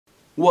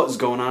What's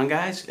going on,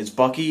 guys? It's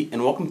Bucky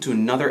and welcome to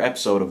another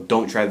episode of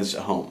Don't Try This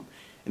at Home.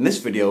 In this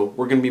video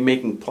we're going to be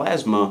making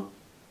plasma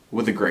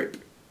with a grape.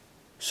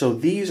 So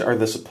these are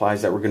the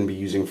supplies that we're going to be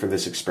using for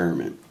this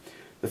experiment.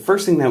 The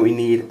first thing that we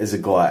need is a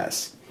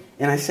glass.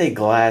 And I say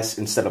glass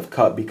instead of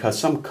cup because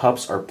some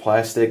cups are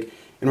plastic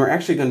and we're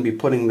actually going to be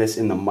putting this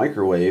in the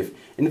microwave,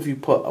 and if you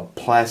put a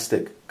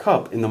plastic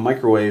cup in the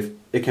microwave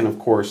it can of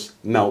course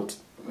melt.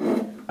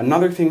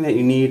 Another thing that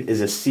you need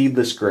is a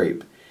seedless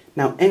grape.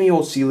 Now, any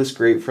old seedless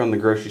grape from the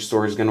grocery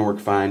store is going to work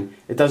fine.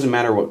 It doesn't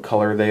matter what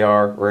color they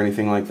are or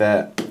anything like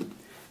that.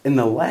 And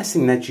the last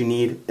thing that you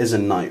need is a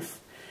knife.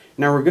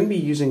 Now, we're going to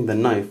be using the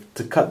knife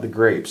to cut the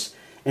grapes.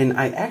 And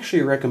I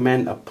actually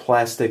recommend a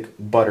plastic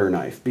butter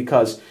knife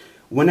because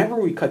whenever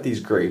we cut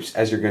these grapes,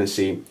 as you're going to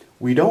see,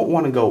 we don't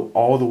want to go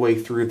all the way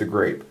through the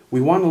grape.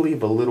 We want to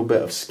leave a little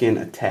bit of skin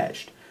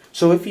attached.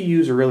 So if you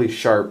use a really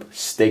sharp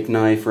steak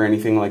knife or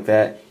anything like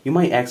that, you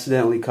might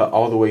accidentally cut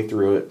all the way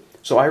through it.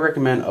 So I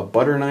recommend a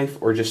butter knife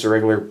or just a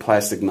regular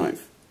plastic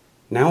knife.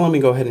 Now let me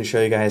go ahead and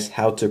show you guys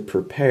how to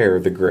prepare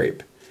the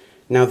grape.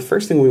 Now the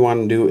first thing we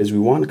want to do is we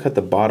want to cut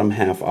the bottom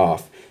half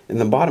off. And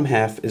the bottom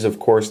half is of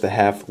course the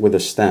half with a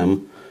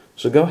stem.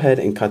 So go ahead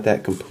and cut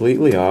that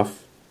completely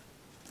off.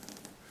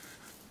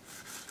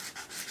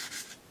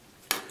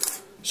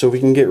 So we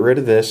can get rid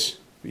of this.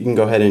 You can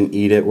go ahead and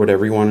eat it,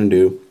 whatever you want to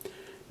do.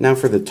 Now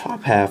for the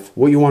top half,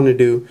 what you want to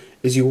do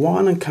is you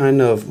want to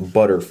kind of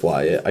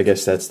butterfly it. I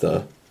guess that's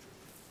the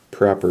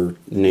proper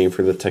name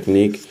for the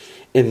technique.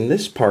 And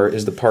this part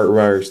is the part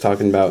where I was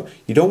talking about.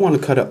 You don't want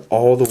to cut it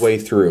all the way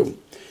through.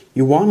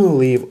 You want to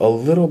leave a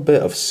little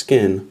bit of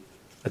skin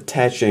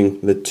attaching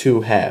the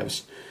two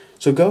halves.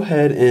 So go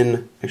ahead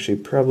and actually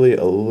probably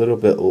a little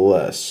bit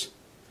less.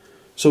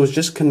 So it's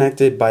just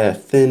connected by a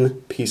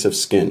thin piece of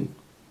skin.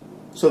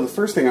 So the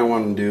first thing I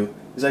want to do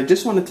is I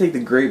just want to take the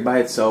grape by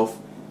itself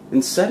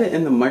and set it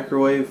in the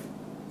microwave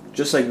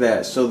just like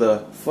that, so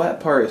the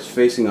flat part is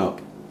facing up.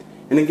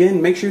 And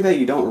again, make sure that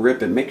you don't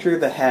rip it. Make sure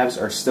the halves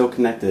are still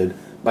connected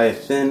by a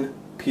thin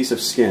piece of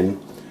skin.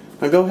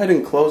 Now go ahead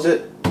and close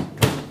it.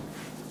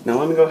 Now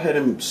let me go ahead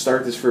and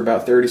start this for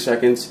about 30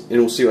 seconds and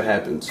we'll see what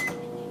happens.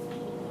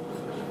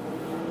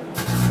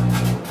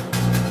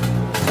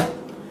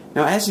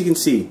 Now as you can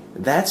see,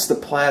 that's the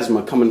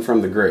plasma coming from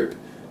the grape.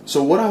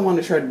 So what I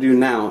want to try to do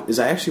now is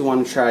I actually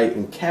want to try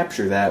and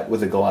capture that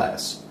with a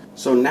glass.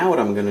 So now what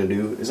I'm going to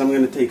do is I'm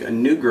going to take a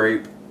new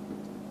grape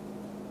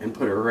and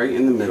put it right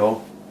in the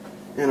middle.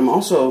 And I'm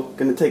also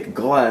going to take a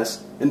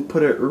glass and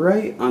put it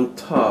right on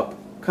top,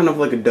 kind of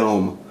like a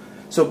dome.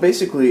 So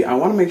basically, I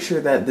want to make sure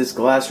that this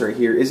glass right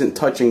here isn't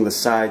touching the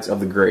sides of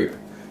the grape.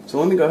 So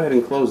let me go ahead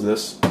and close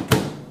this,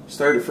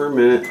 start it for a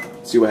minute,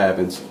 see what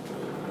happens.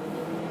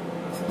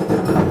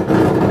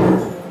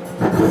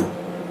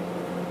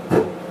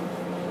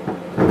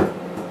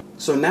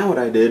 So now what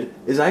I did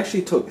is I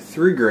actually took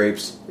 3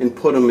 grapes and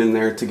put them in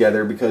there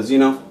together because, you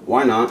know,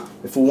 why not?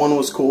 If one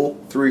was cool,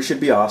 3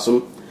 should be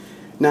awesome.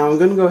 Now I'm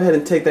going to go ahead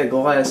and take that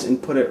glass and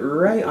put it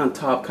right on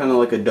top, kind of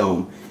like a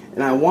dome.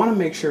 And I want to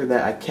make sure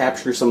that I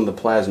capture some of the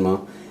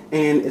plasma.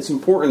 And it's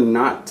important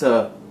not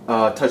to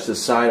touch the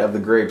side of the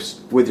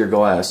grapes with your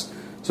glass.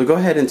 So go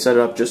ahead and set it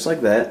up just like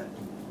that.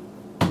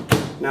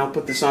 Now I'll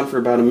put this on for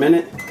about a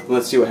minute and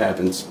let's see what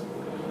happens.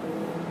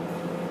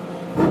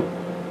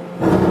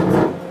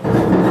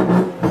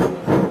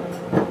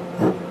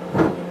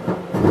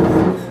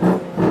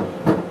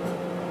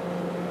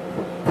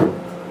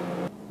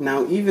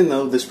 Now, even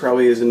though this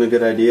probably isn't a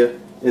good idea,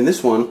 in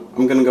this one,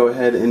 I'm going to go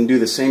ahead and do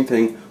the same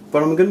thing,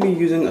 but I'm going to be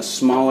using a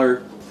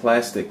smaller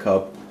plastic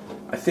cup.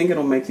 I think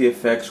it'll make the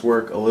effects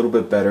work a little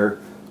bit better.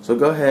 So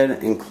go ahead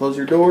and close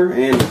your door,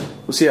 and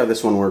we'll see how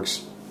this one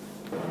works.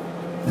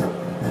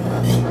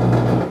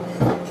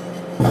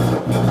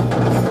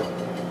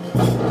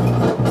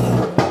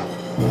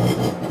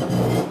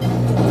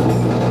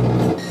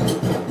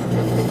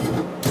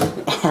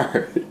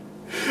 Alright.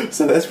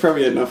 So that's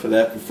probably enough of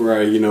that before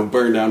I,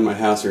 burn down my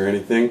house or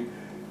anything.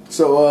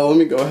 So let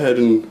me go ahead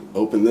and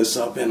open this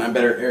up and I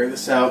better air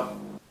this out.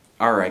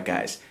 Alright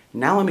guys,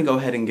 now let me go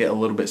ahead and get a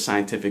little bit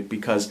scientific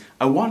because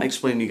I want to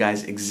explain to you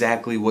guys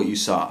exactly what you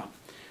saw.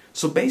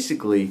 So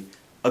basically,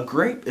 a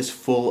grape is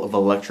full of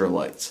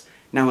electrolytes.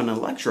 Now an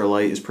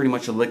electrolyte is pretty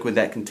much a liquid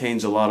that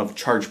contains a lot of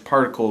charged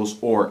particles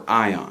or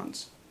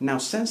ions. Now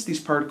since these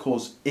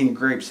particles in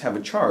grapes have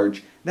a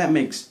charge, that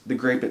makes the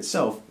grape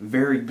itself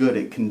very good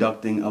at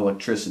conducting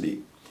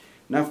electricity.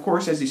 Now of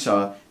course, as you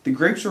saw, the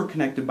grapes were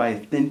connected by a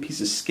thin piece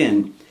of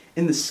skin,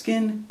 and the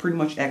skin pretty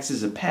much acts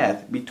as a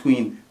path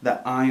between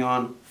the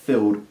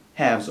ion-filled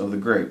halves of the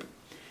grape.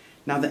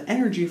 Now the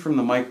energy from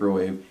the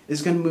microwave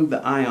is going to move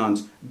the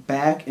ions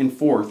back and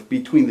forth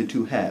between the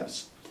two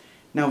halves.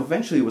 Now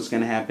eventually what's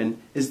going to happen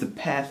is the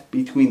path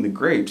between the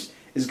grapes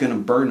is going to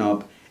burn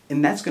up,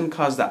 and that's going to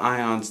cause the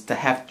ions to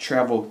have to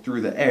travel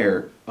through the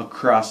air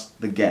across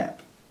the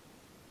gap.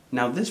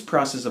 Now this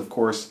process of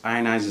course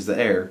ionizes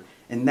the air,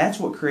 and that's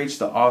what creates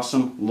the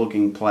awesome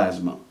looking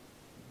plasma.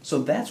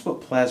 So that's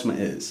what plasma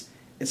is.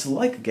 It's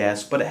like a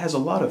gas, but it has a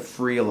lot of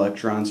free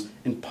electrons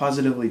and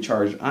positively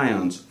charged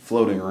ions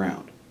floating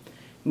around.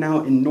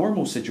 Now, in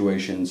normal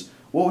situations,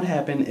 what would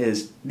happen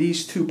is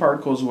these two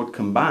particles would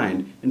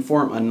combine and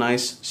form a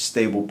nice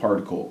stable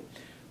particle.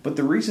 But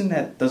the reason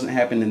that doesn't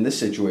happen in this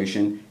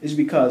situation is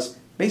because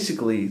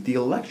basically the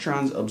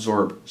electrons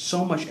absorb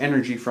so much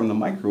energy from the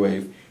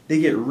microwave they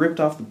get ripped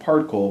off the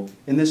particle,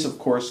 and this of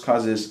course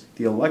causes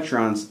the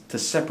electrons to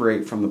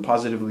separate from the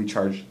positively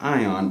charged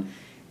ion,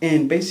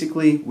 and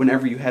basically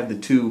whenever you have the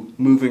two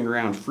moving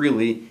around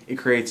freely, it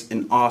creates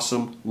an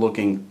awesome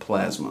looking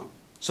plasma.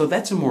 So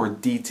that's a more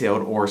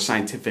detailed or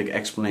scientific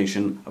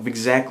explanation of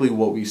exactly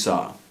what we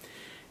saw.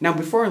 Now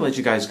before I let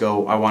you guys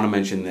go, I want to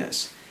mention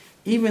this.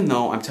 Even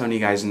though I'm telling you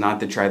guys not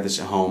to try this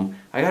at home,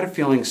 I got a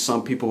feeling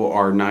some people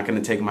are not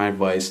going to take my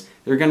advice.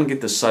 They're going to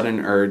get the sudden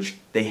urge,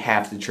 they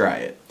have to try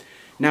it.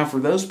 Now for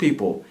those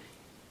people,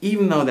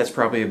 even though that's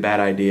probably a bad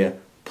idea,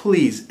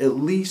 please at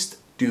least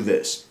do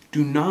this.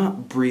 Do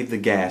not breathe the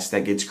gas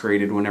that gets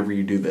created whenever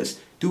you do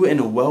this. Do it in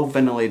a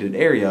well-ventilated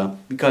area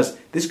because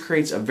this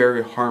creates a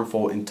very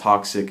harmful and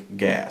toxic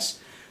gas.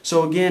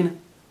 So again,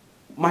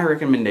 my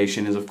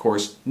recommendation is of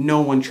course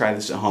no one try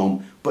this at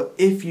home, but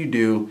if you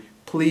do,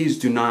 please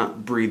do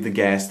not breathe the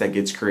gas that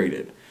gets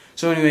created.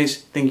 So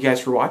anyways, thank you guys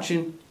for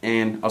watching,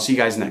 and I'll see you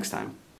guys next time.